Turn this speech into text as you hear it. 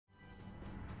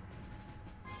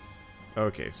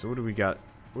Okay, so what do we got?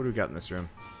 What do we got in this room?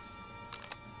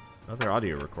 Another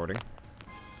audio recording.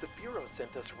 The Bureau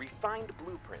sent us refined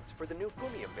blueprints for the new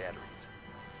Fumium batteries.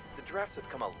 The drafts have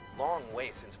come a long way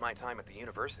since my time at the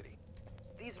university.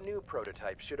 These new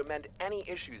prototypes should amend any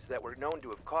issues that were known to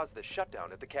have caused the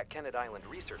shutdown at the Kennett Island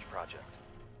Research Project.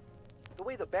 The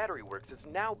way the battery works is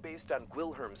now based on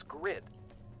Wilhelm's grid.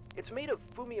 It's made of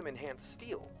Fumium-enhanced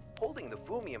steel, holding the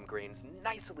Fumium grains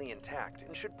nicely intact,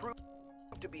 and should prove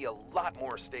to be a lot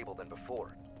more stable than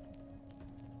before.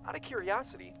 Out of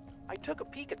curiosity, I took a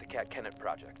peek at the Kennett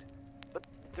project, but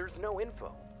there's no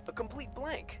info. A complete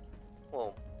blank.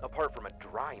 Well, apart from a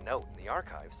dry note in the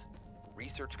archives.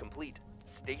 Research complete,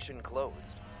 station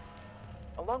closed.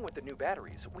 Along with the new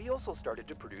batteries, we also started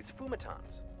to produce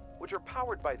Fumitons, which are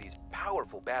powered by these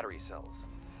powerful battery cells.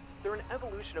 They're an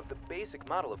evolution of the basic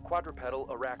model of quadrupedal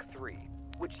Iraq 3,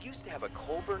 which used to have a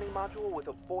coal-burning module with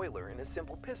a boiler and a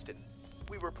simple piston.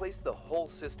 We replaced the whole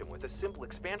system with a simple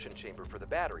expansion chamber for the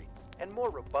battery and more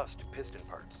robust piston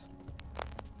parts.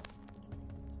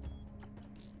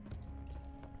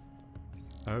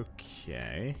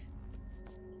 Okay.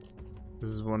 This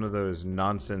is one of those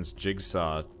nonsense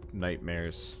jigsaw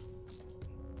nightmares.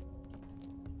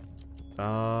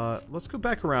 Let's go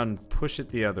back around and push it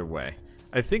the other way.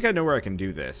 I think I know where I can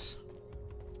do this.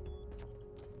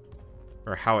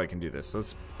 Or how I can do this. So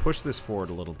let's push this forward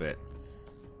a little bit.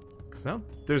 Because now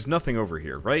there's nothing over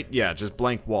here, right? Yeah, just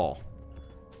blank wall.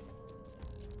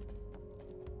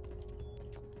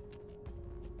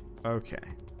 Okay.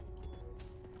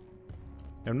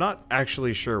 I'm not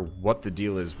actually sure what the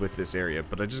deal is with this area,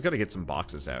 but I just gotta get some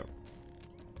boxes out.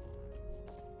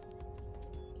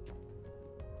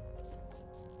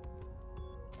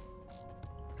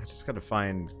 I just gotta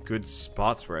find good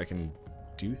spots where I can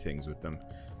do things with them.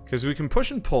 Because we can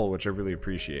push and pull, which I really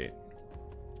appreciate.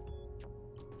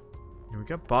 And we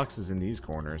got boxes in these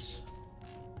corners.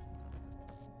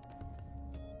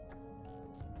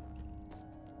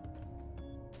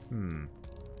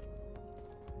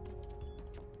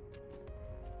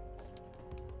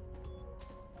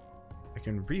 I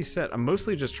can reset. I'm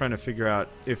mostly just trying to figure out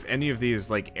if any of these,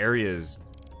 like, areas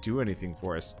do anything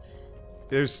for us.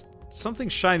 There's something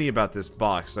shiny about this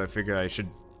box, so I figured I should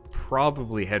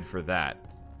probably head for that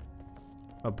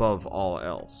above all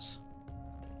else.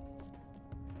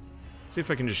 See if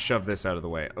I can just shove this out of the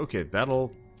way. Okay,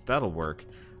 that'll work.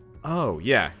 Oh,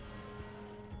 yeah.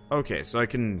 Okay, so I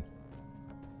can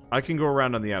go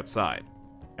around on the outside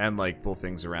and, like, pull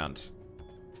things around.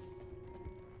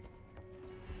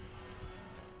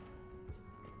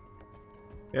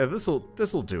 Yeah, this'll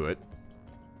do it.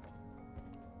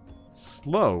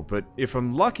 Slow, but if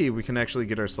I'm lucky, we can actually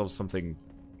get ourselves something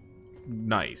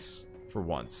nice for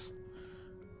once.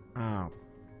 Oh,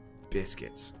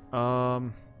 biscuits.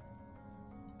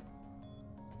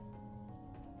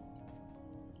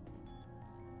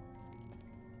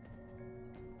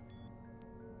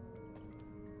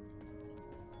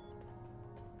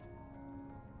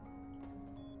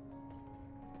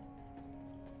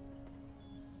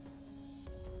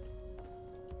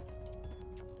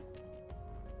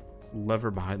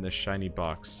 Lever behind this shiny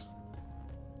box.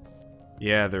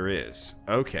 Yeah, there is.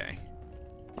 Okay.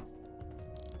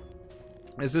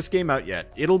 Is this game out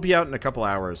yet? It'll be out in a couple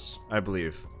hours, I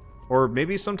believe. Or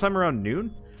maybe sometime around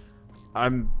noon?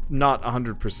 I'm not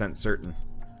 100% certain.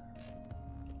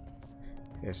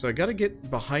 Okay, so I gotta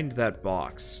get behind that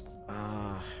box.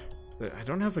 I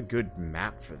don't have a good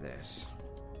map for this.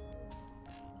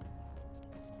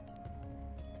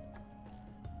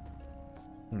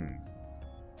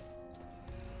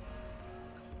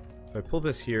 If I pull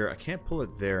this here, I can't pull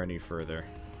it there any further.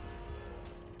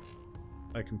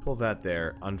 I can pull that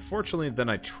there. Unfortunately, then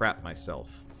I trap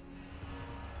myself.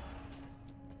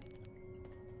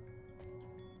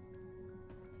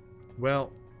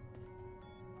 Well,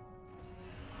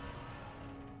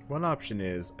 one option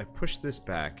is I push this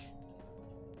back.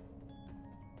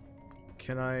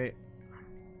 Can I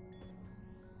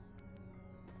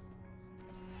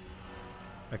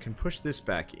can push this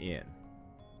back in.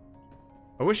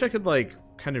 I wish I could, like,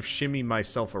 kind of shimmy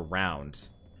myself around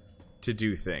to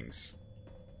do things.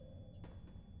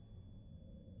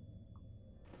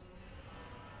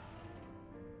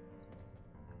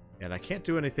 And I can't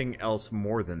do anything else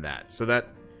more than that. So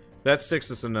that sticks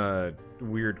us in a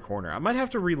weird corner. I might have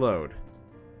to reload.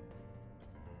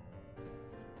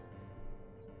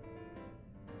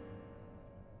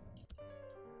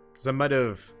 Because I might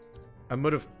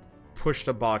have pushed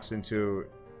a box into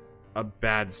a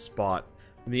bad spot.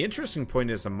 And the interesting point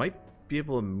is I might be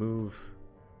able to move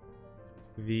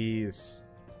these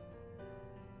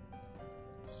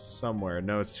somewhere.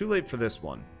 No, it's too late for this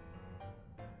one.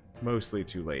 Mostly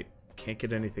too late. Can't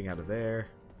get anything out of there.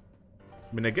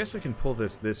 I mean, I guess I can pull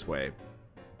this way.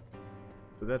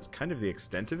 But that's kind of the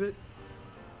extent of it.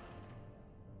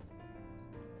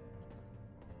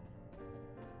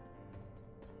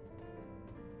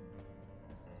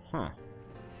 Huh.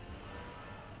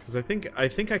 Because I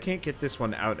think I can't get this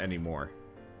one out anymore.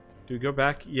 Do we go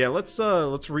back? Yeah,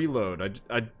 let's reload.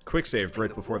 I quick saved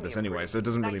right before this anyway, so it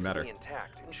doesn't really matter.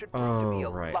 Intact and should prove to be a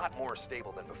lot more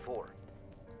stable than before.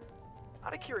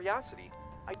 Out of curiosity,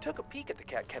 I took a peek at the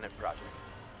Cat Kennett project,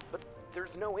 but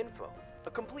there's no info.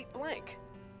 A complete blank.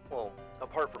 Well,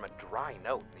 apart from a dry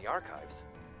note in the archives.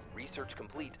 Research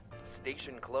complete,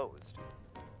 station closed.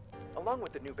 Along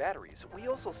with the new batteries, we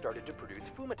also started to produce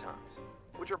fumatons,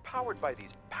 which are powered by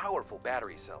these powerful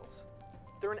battery cells.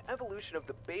 They're an evolution of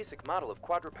the basic model of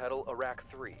quadrupedal Iraq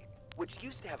 3, which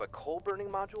used to have a coal-burning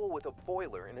module with a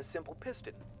boiler and a simple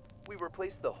piston. We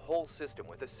replaced the whole system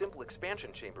with a simple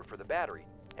expansion chamber for the battery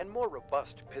and more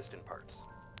robust piston parts.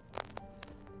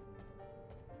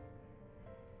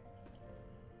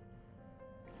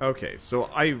 Okay, so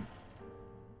I'm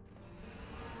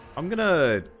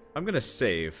gonna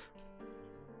save.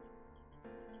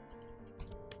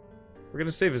 We're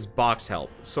gonna save as box help.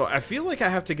 So I feel like I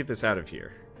have to get this out of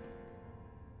here.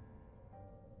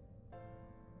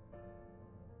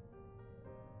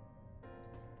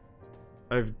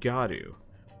 I've got to.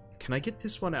 Can I get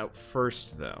this one out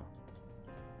first, though?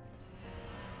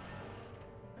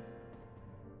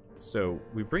 So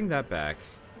we bring that back.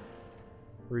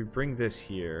 We bring this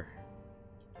here.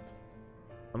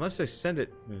 Unless I send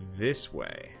it this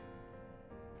way.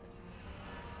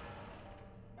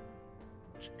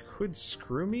 Which could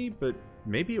screw me, but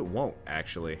maybe it won't,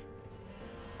 actually.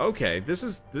 Okay, this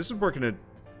is working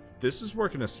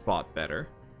a spot better.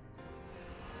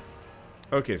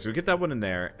 Okay, so we get that one in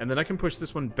there, and then I can push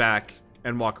this one back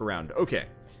and walk around. Okay.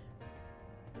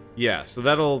 Yeah, so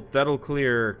that'll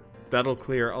clear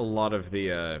a lot of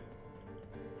the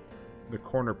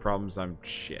corner problems.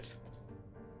 Shit.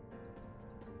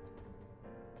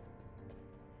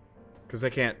 Because I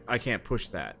can't push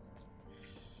that.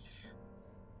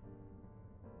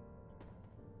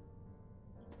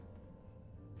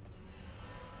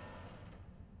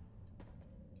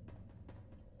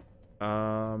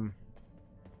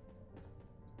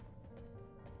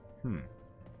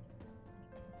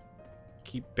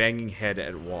 Keep banging head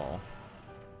at wall.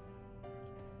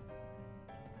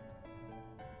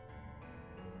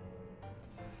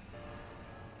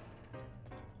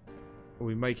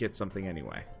 We might get something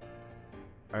anyway.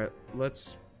 Alright,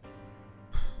 let's...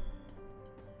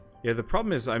 Yeah, the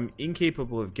problem is I'm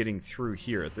incapable of getting through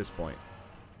here at this point.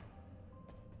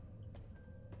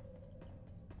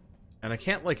 And I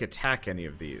can't, like, attack any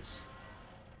of these.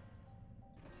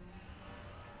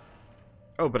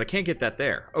 Oh, but I can't get that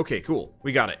there. Okay, cool.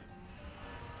 We got it.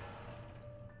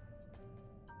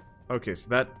 Okay,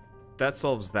 so that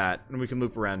solves that, and we can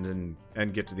loop around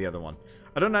and get to the other one.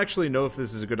 I don't actually know if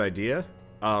this is a good idea,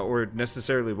 or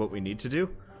necessarily what we need to do,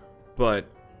 but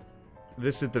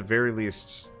this at the very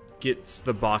least gets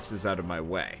the boxes out of my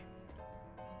way.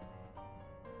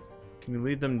 Can you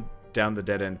lead them down the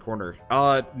dead-end corner?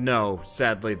 No,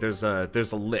 sadly, there's a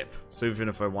lip, so even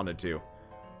if I wanted to,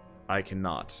 I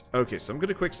cannot. Okay, so I'm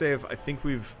gonna quick save. I think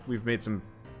we've made some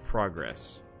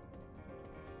progress.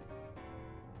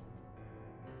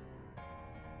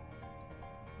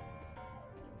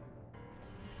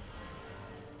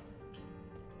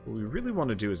 What we really want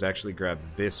to do is actually grab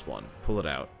this one, pull it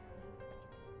out.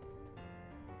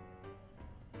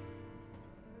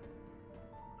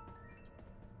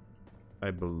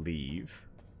 I believe.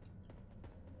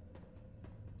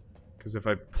 Because if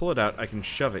I pull it out, I can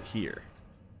shove it here.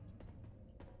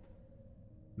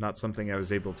 Not something I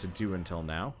was able to do until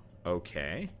now.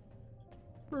 Okay.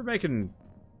 We're making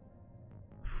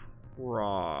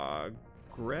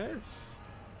progress?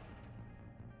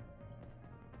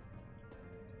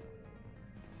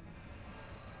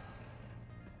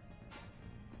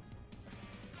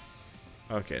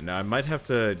 Okay, now I might have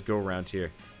to go around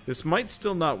here. This might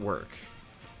still not work.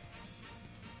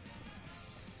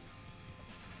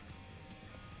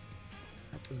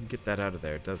 That doesn't get that out of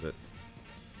there, does it?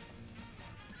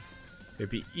 It'd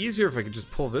be easier if I could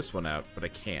just pull this one out, but I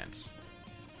can't.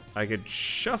 I could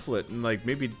shuffle it and, like,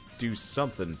 maybe do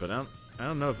something, but I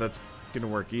don't know if that's gonna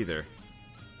work either.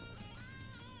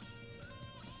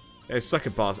 I suck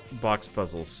at box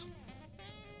puzzles.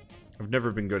 I've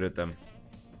never been good at them.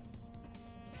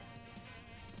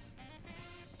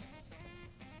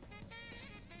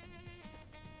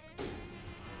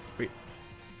 Wait.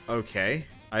 Okay.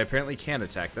 I apparently can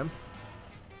attack them.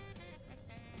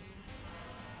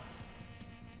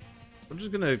 I'm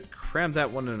just gonna cram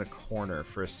that one in a corner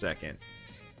for a second.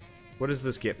 What does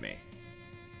this get me?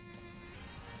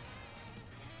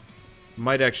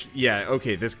 Might actually, yeah,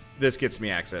 okay, this gets me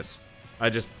access. I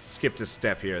just skipped a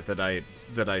step here that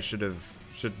I should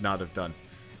not have done.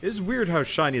 It is weird how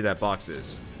shiny that box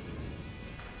is.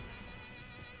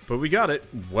 But we got it,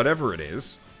 whatever it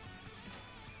is.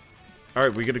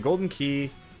 Alright, we get a golden key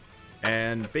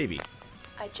and baby.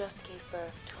 I just gave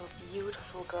birth to a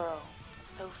beautiful girl,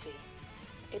 Sophie.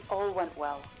 It all went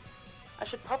well. I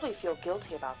should probably feel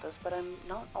guilty about this, but I'm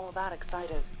not all that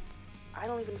excited. I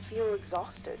don't even feel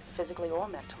exhausted, physically or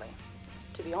mentally.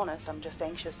 To be honest, I'm just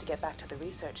anxious to get back to the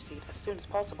research seat as soon as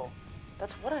possible.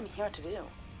 That's what I'm here to do.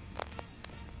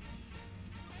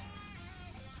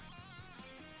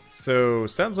 So,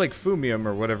 sounds like Fumium,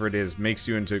 or whatever it is, makes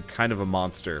you into kind of a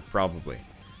monster, probably.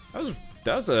 That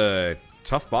was a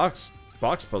tough box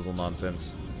puzzle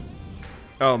nonsense.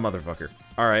 Oh, motherfucker.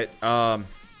 Alright,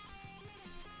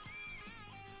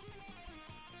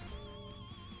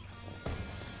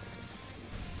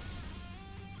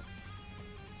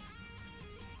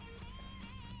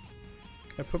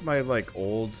 I put my, like,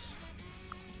 old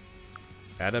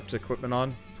adept equipment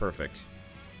on? Perfect.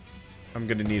 I'm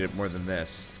gonna need it more than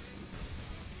this.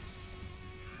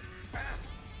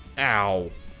 Ow.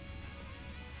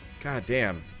 God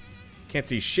damn. Can't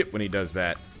see shit when he does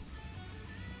that.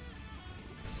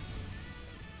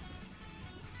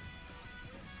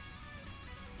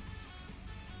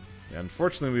 Yeah,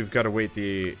 unfortunately, we've got to wait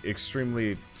the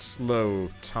extremely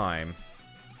slow time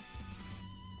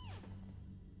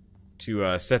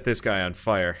to set this guy on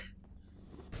fire.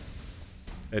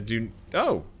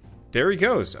 Oh, there he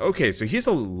goes. Okay, so he's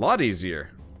a lot easier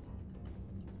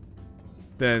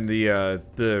than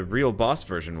the real boss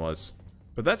version was,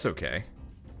 but that's okay.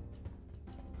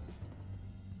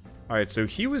 All right, so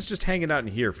he was just hanging out in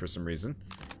here for some reason.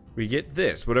 We get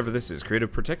this, whatever this is. Create a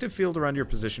protective field around your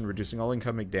position, reducing all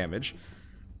incoming damage.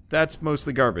 That's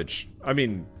mostly garbage. I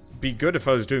mean, be good if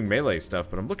I was doing melee stuff,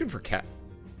 but I'm looking for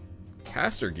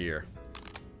caster gear.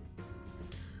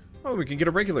 Oh, we can get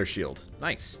a regular shield.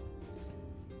 Nice.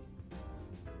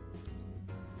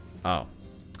 Oh.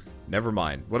 Never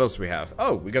mind. What else do we have?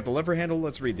 Oh, we got the lever handle.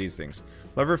 Let's read these things.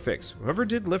 Lever fix. Whoever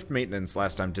did lift maintenance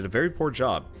last time did a very poor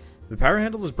job. The power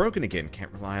handle is broken again.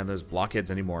 Can't rely on those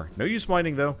blockheads anymore. No use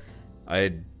whining, though.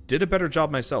 I did a better job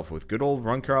myself with good old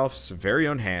Runkarof's very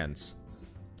own hands.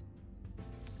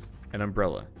 An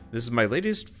umbrella. This is my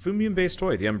latest Fumium-based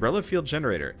toy, the Umbrella Field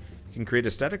Generator. It can create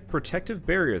a static protective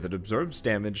barrier that absorbs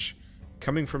damage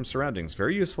coming from surroundings.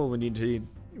 Very useful when you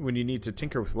need to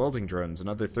tinker with welding drones and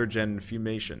other third-gen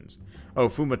fumations. Oh,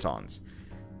 fumatons.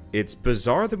 It's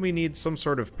bizarre that we need some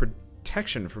sort of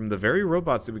protection from the very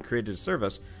robots that we created to serve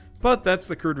us, but that's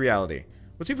the crude reality.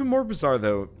 What's even more bizarre,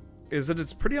 though, is that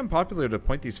it's pretty unpopular to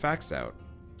point these facts out.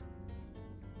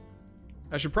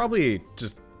 I should probably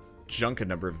just junk a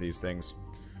number of these things.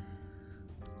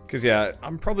 Because, yeah,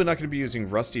 I'm probably not going to be using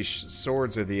rusty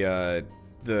swords or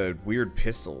the weird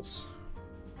pistols.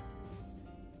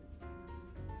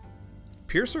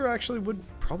 Piercer actually would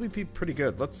probably be pretty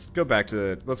good. Let's go back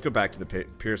to the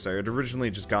Piercer. I'd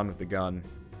originally just gone with the gun.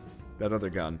 That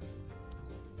other gun.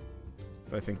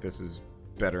 But I think this is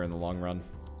better in the long run.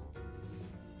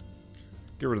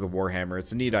 Get rid of the Warhammer.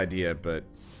 It's a neat idea, but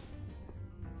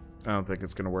I don't think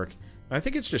it's going to work. I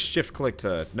think it's just shift-click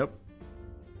to... Nope.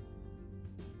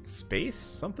 Space?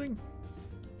 Something?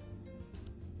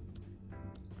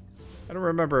 I don't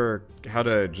remember how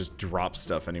to just drop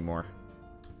stuff anymore.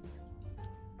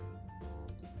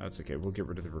 That's okay. We'll get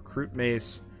rid of the recruit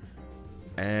mace.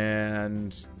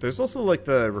 And there's also like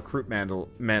the recruit mantle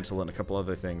and a couple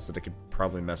other things that I could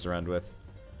probably mess around with.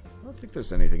 I don't think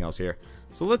there's anything else here.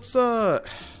 So let's look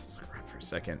around for a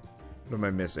second. What am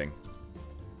I missing?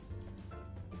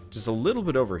 Just a little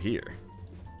bit over here.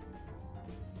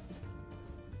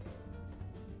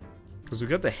 Because we've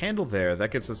got the handle there,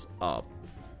 that gets us up.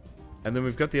 And then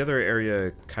we've got the other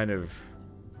area kind of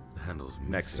the handle's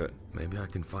missing. Next to it. Maybe I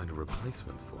can find a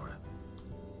replacement for it.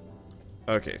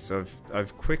 Okay, so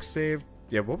I've quick saved.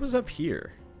 Yeah, what was up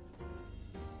here?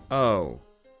 Oh.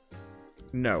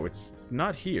 No, it's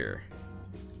not here.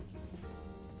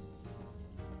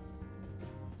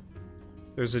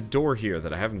 There's a door here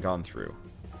that I haven't gone through.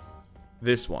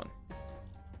 This one.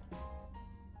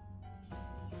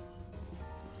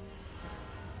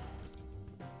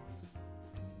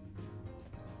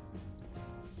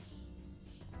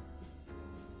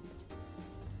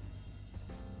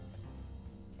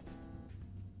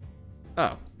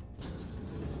 Oh.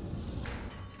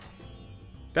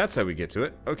 That's how we get to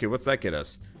it. Okay, what's that get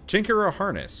us? Tinker or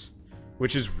Harness,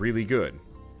 which is really good.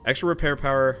 Extra repair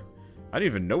power, I don't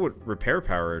even know what repair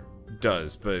power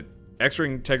does, but extra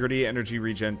integrity, energy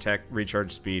regen, tech,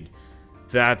 recharge speed.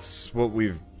 That's what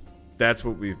we've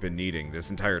been needing this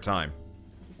entire time.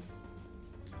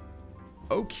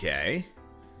 Okay.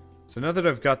 So now that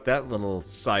I've got that little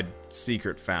side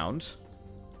secret found,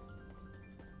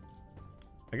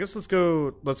 I guess let's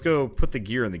go put the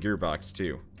gear in the gearbox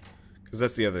too, because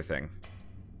that's the other thing.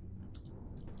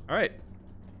 All right.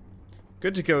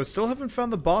 Good to go. Still haven't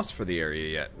found the boss for the area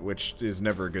yet, which is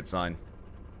never a good sign.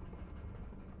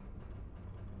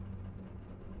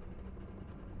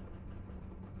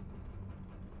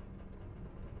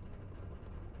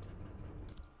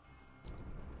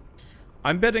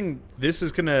 I'm betting this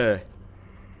is gonna...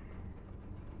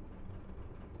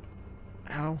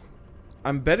 Ow.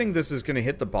 I'm betting this is gonna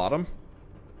hit the bottom.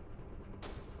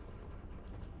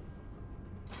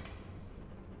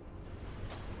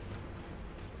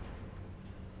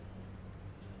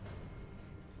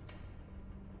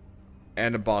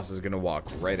 And the boss is gonna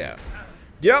walk right out.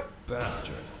 Yep!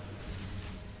 Bastard.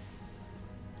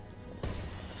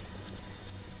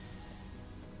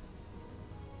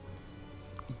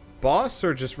 Boss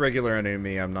or just regular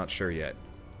enemy, I'm not sure yet.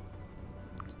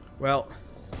 Well...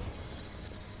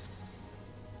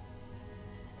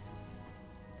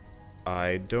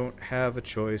 I don't have a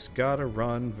choice. Gotta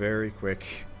run very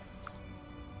quick.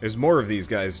 There's more of these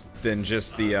guys than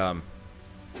just the,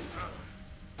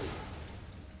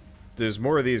 There's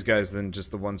more of these guys than just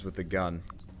the ones with the gun.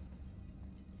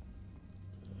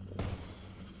 I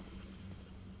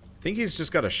think he's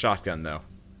just got a shotgun, though.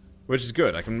 Which is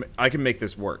good. I can make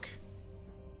this work.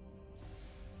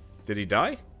 Did he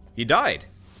die? He died!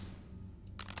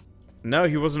 No,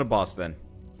 he wasn't a boss then.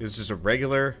 He was just a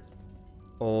regular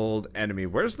old enemy.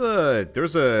 Where's the...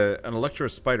 There's an Electro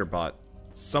Spider bot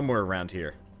somewhere around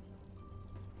here.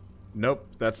 Nope,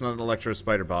 that's not an Electro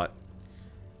Spider bot.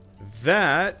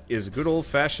 That is a good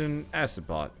old-fashioned acid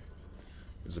bot.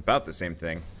 It's about the same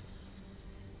thing.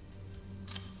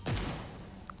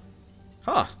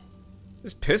 Huh.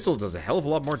 This pistol does a hell of a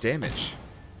lot more damage.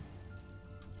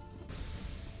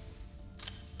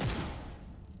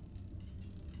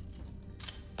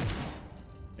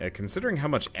 Yeah, considering how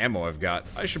much ammo I've got,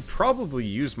 I should probably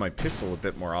use my pistol a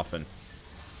bit more often.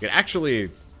 It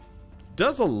actually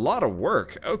does a lot of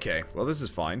work. Okay, well this is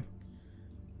fine.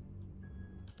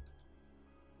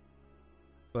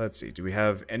 Let's see, do we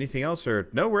have anything else or...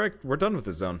 No, we're done with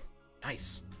the zone.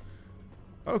 Nice.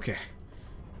 Okay.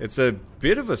 It's a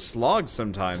bit of a slog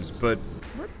sometimes, but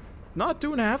we're not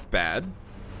doing half bad.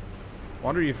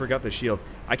 Wonder you forgot the shield.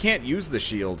 I can't use the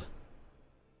shield.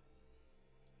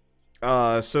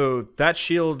 So that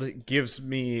shield gives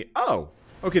me... Oh!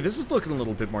 Okay, this is looking a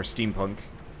little bit more steampunk.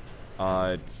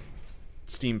 It's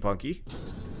steampunky.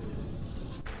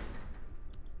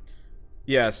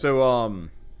 Yeah, so,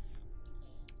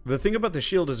 the thing about the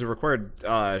shield is it required,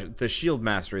 the shield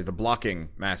mastery, the blocking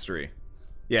mastery.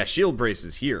 Yeah, shield brace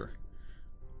is here.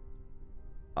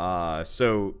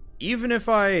 So even if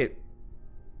I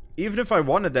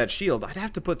wanted that shield, I'd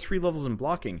have to put 3 levels in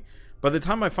blocking. By the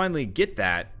time I finally get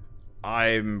that,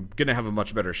 I'm gonna have a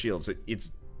much better shield, so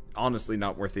it's honestly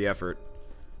not worth the effort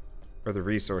or the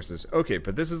resources. Okay,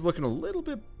 but this is looking a little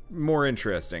bit more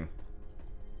interesting.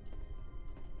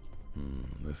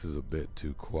 This is a bit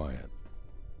too quiet.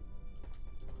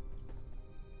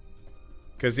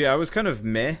 Because, yeah, I was kind of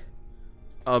meh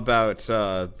about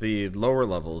the lower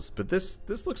levels, but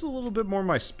this looks a little bit more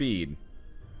my speed.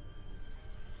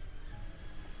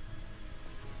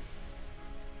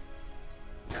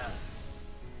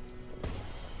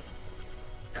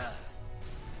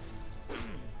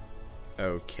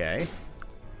 Okay.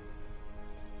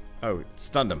 Oh,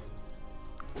 stunned him.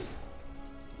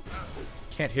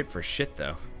 Can't hit for shit,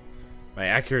 though. My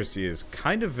accuracy is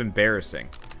kind of embarrassing.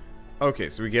 Okay,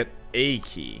 so we get a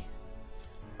key.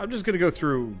 I'm just gonna go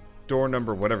through door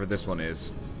number whatever this one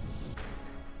is.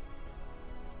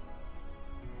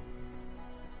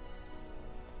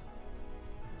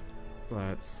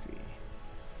 Let's see.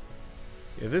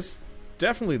 Yeah, this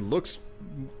definitely looks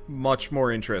much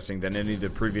more interesting than any of the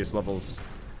previous levels.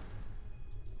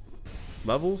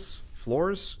 Levels?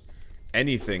 Floors?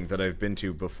 Anything that I've been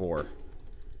to before.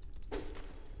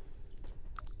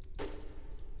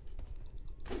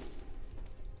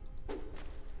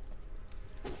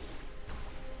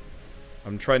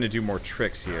 I'm trying to do more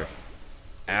tricks here.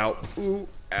 Ow. Ooh.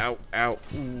 Ow. Ow.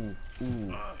 Ooh.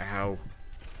 Ooh. Ow.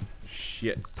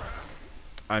 Shit.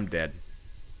 I'm dead.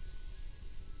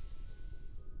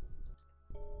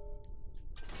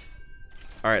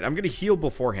 Alright, I'm going to heal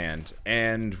beforehand,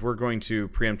 and we're going to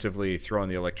preemptively throw on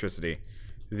the electricity.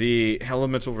 The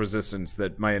elemental resistance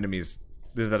that my enemies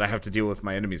that I have to deal with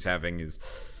my enemies having is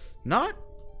not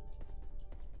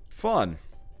fun.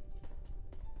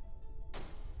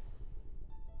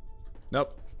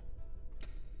 Nope.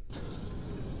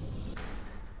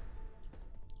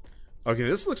 Okay,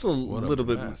 this looks a little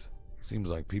bit... Seems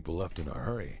like people left in a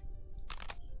hurry.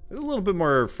 A little bit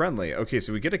more friendly. Okay,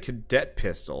 so we get a cadet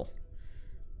pistol.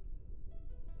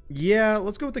 Yeah,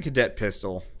 let's go with the cadet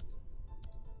pistol.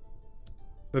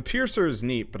 The piercer is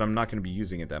neat, but I'm not going to be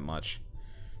using it that much.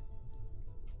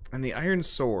 And the iron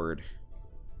sword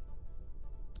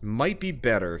might be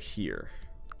better here.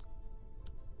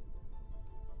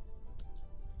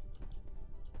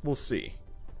 We'll see.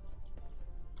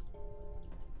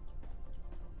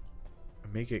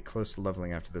 Make it close to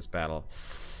leveling after this battle.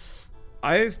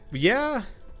 Yeah.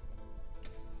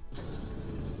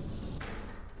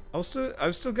 I've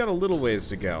still got a little ways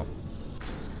to go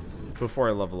before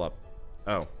I level up.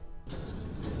 Oh.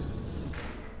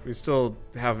 We still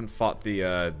haven't fought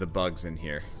the bugs in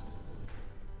here.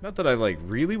 Not that I like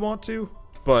really want to,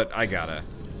 but I gotta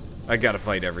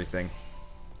fight everything.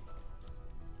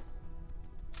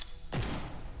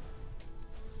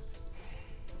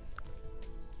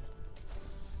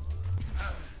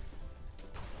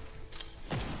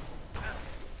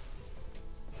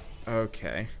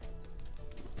 Okay.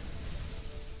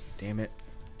 Damn it.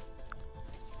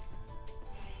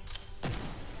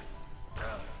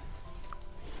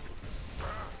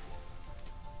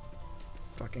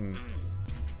 Fucking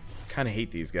kind of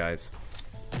hate these guys.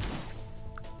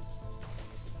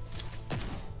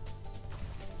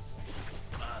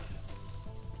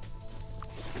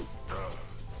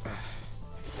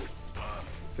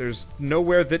 There's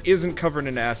nowhere that isn't covered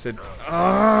in acid.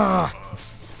 Ah!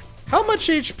 How much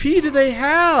HP do they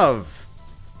have?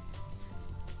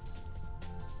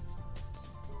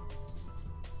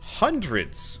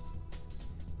 Hundreds.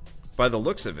 By the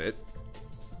looks of it.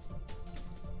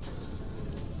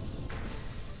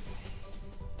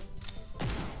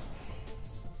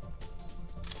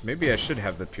 Maybe I should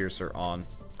have the piercer on.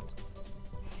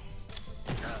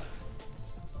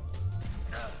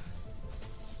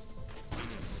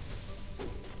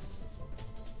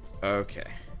 Okay.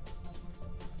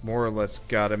 More or less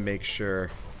gotta make sure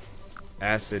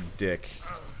acid dick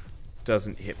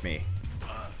doesn't hit me.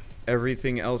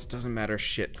 Everything else doesn't matter.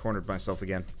 Shit, cornered myself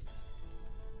again.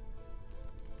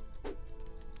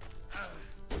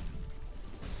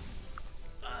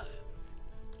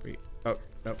 Wait. Oh,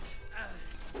 nope.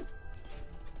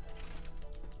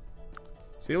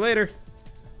 See you later.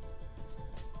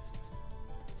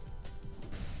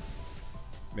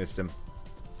 Missed him.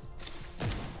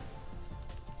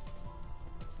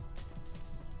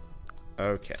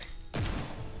 Okay.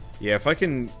 Yeah, if I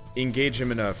can engage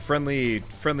him in a friendly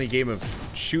game of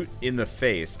shoot in the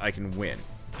face, I can win.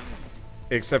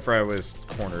 Except for I was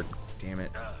cornered. Damn it.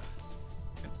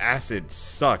 And acid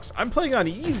sucks. I'm playing on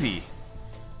easy.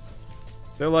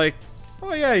 They're like,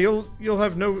 oh yeah, you'll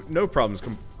have no problems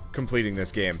completing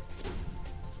this game.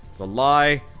 It's a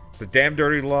lie. It's a damn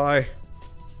dirty lie.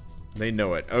 They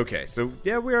know it. Okay, so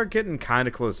yeah, we are getting kind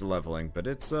of close to leveling, but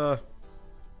it's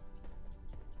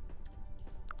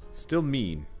still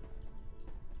mean.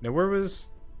 Now where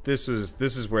was this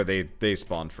is where they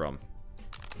spawned from.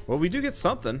 Well, we do get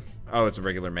something. Oh, it's a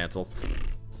regular mantle.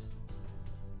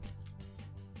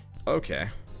 Okay.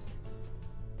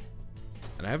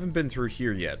 And I haven't been through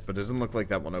here yet, but it doesn't look like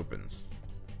that one opens.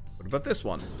 What about this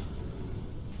one?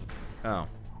 Oh.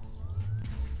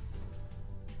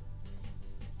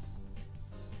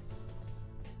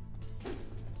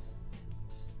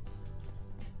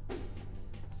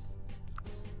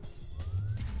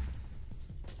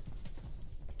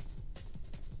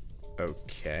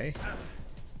 Okay.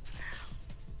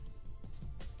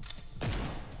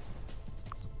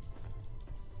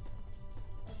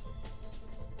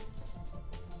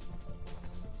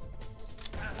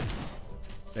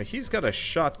 Now he's got a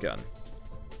shotgun.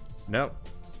 Nope.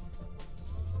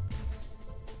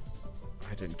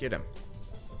 I didn't get him.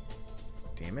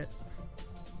 Damn it.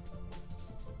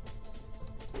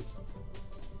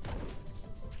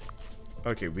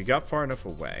 Okay, we got far enough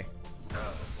away.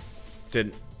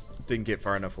 Didn't get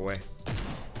far enough away.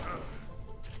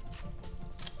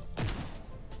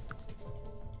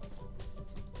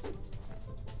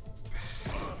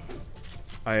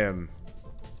 I am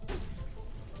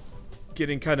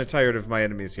getting kind of tired of my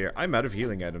enemies here. I'm out of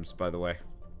healing items, by the way.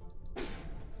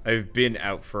 I've been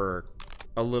out for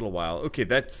a little while. Okay,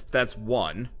 that's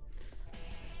one.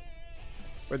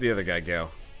 Where'd the other guy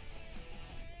go?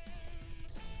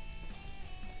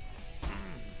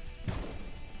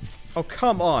 Oh,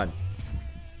 come on.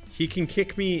 He can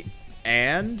kick me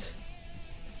and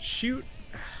shoot?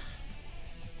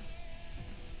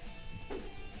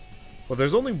 Well,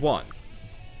 there's only one.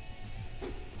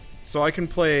 So I can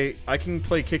play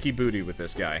kicky booty with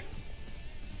this guy.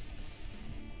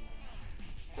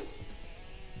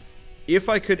 If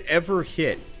I could ever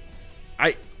hit...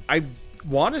 I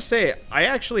want to say I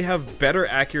actually have better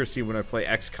accuracy when I play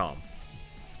XCOM.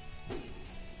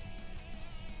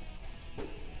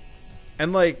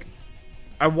 And, like,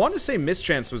 I want to say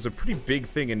mischance was a pretty big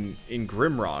thing in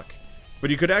Grimrock.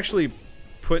 But you could actually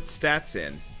put stats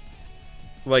in.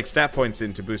 Like, stat points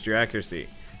in to boost your accuracy.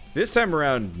 This time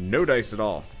around, no dice at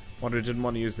all. Wonder didn't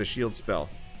want to use the shield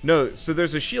spell. No, so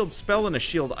there's a shield spell and a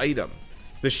shield item.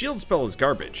 The shield spell is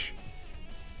garbage.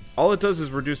 All it does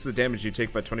is reduce the damage you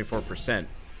take by 24%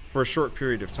 for a short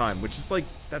period of time, which is like,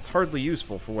 that's hardly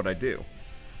useful for what I do.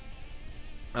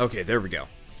 Okay, there we go.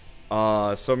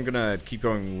 So I'm gonna keep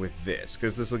going with this,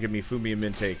 because this will give me Fumium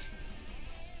intake.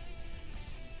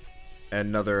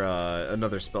 And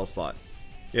another spell slot.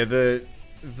 Yeah,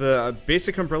 the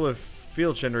basic Umbrella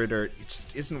field generator, it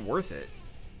just isn't worth it.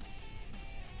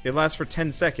 It lasts for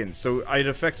 10 seconds, so I'd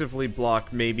effectively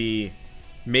block maybe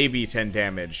 10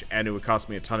 damage, and it would cost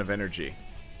me a ton of energy.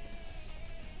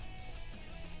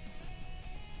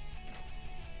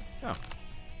 Oh.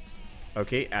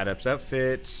 Okay, Adept's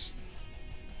outfit.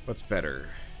 What's better?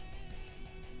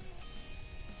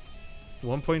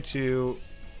 1.2,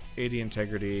 80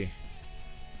 integrity.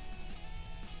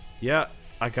 Yeah,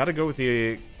 I gotta go with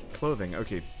the clothing.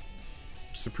 Okay.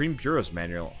 Supreme Bureau's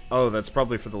manual. Oh, that's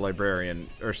probably for the librarian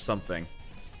or something.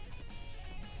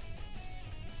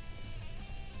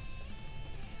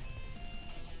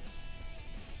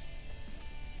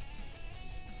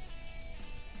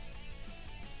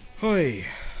 Hoi.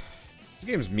 This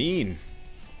game's mean.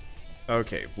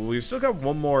 Okay, well we've still got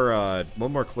one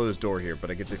more closed door here, but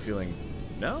I get the feeling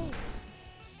no?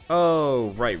 Oh,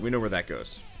 right, we know where that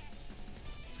goes.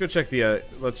 Let's go check the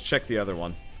let's check the other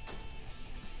one.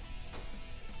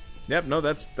 Yep, no,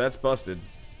 that's busted.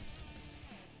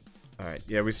 Alright,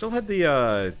 yeah, we still had the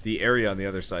area on the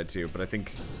other side too, but I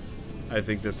think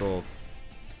this'll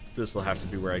have to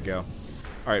be where I go.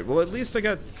 Alright, well at least I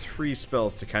got 3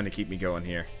 spells to kind of keep me going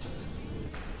here.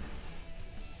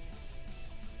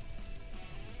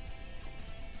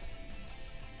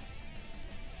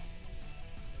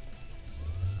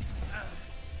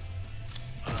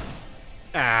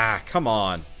 Ah, come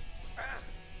on.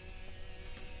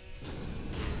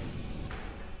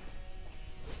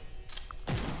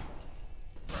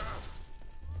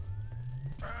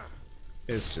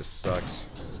 This just sucks.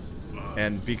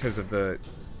 And because of the...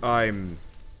 I'm...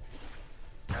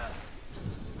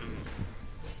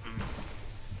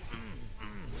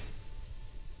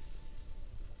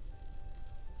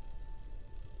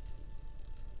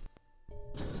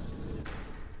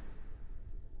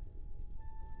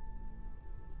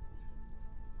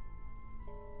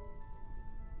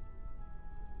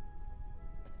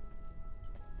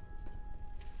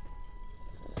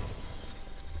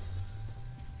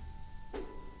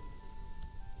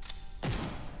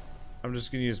 I'm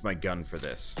just gonna use my gun for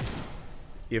this.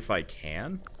 If I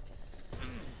can.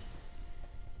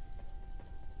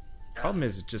 Problem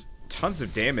is, just tons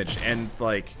of damage, and,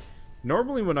 like,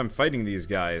 normally when I'm fighting these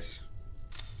guys...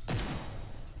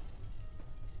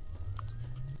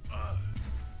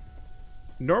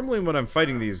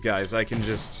 I can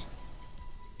just...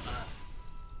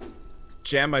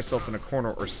 jam myself in a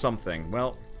corner or something.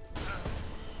 Well...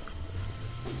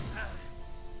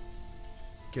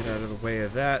 Get out of the way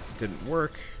of that. Didn't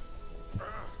work.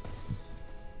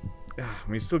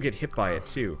 We still get hit by it,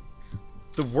 too.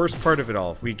 The worst part of it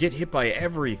all. We get hit by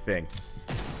everything.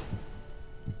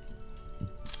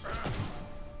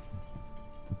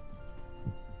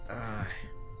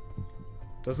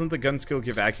 Doesn't the gun skill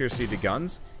give accuracy to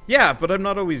guns? Yeah, but I'm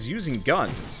not always using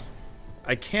guns.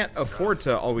 I can't afford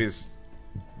to always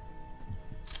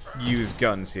use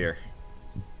guns here.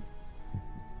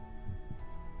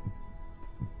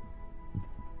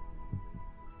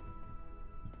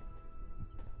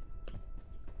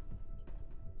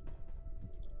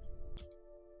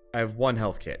 I have 1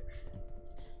 health kit.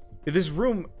 This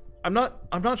room, I'm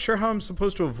not sure how I'm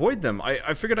supposed to avoid them.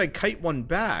 I figured I'd kite one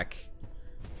back.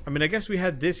 I mean, I guess we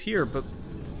had this here, but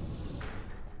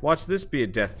watch this be a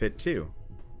death pit too.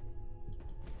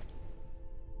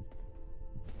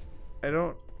 I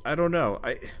don't know.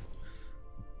 I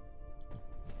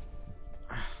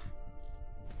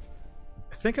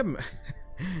think I'm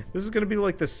this is gonna be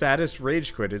like the saddest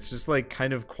rage quit. It's just like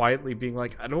kind of quietly being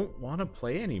like, I don't want to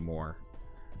play anymore.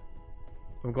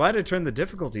 I'm glad I turned the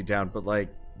difficulty down, but like,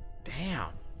 damn.